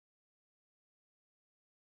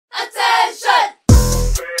Attention!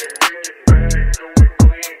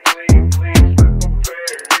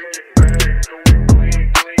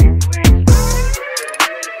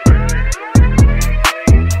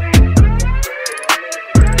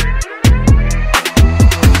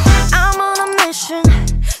 I'm on a mission,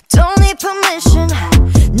 don't need permission.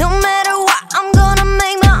 No matter what, I'm gonna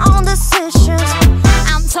make my own decisions.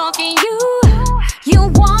 I'm talking you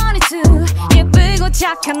want it too. 예쁘고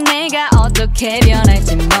착한 내가 어떻게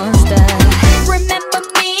변할지 monster. Remember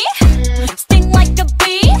me, sting like a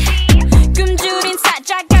bee. 굶주린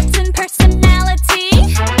사자 같은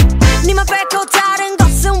personality. 니만 뺏고 다른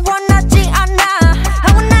것은 원하지 않아.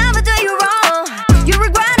 I will never do you wrong. You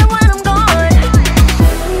regret it when I'm gone.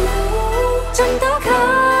 좀 더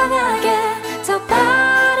강하게, 더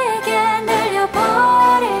빠르게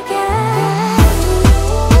늘려버리게.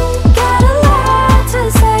 Got a lot to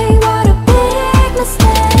say, what a big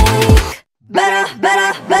mistake. Better,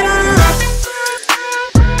 better, better.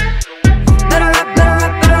 Better up, better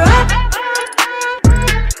up, better up.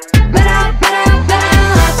 Better up, better up, better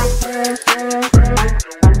up.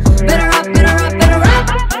 Better up, better up, better up.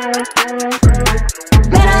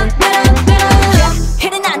 Better, better, better.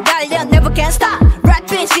 hitting 안 달려, never can stop.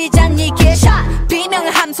 랩인 시작 이게 샷.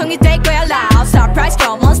 비명은 함성이 될 거야 loud. Surprise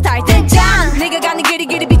come on start 등장. 네가 가는 길이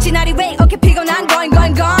빛이 나리 way. Okay 피곤한 going.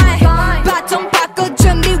 바통 바꿔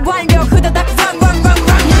준비 완료. 후다닥 run.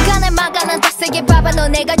 누가 날 막아 난 더 세게 봐봐. 너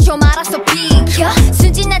내가 좀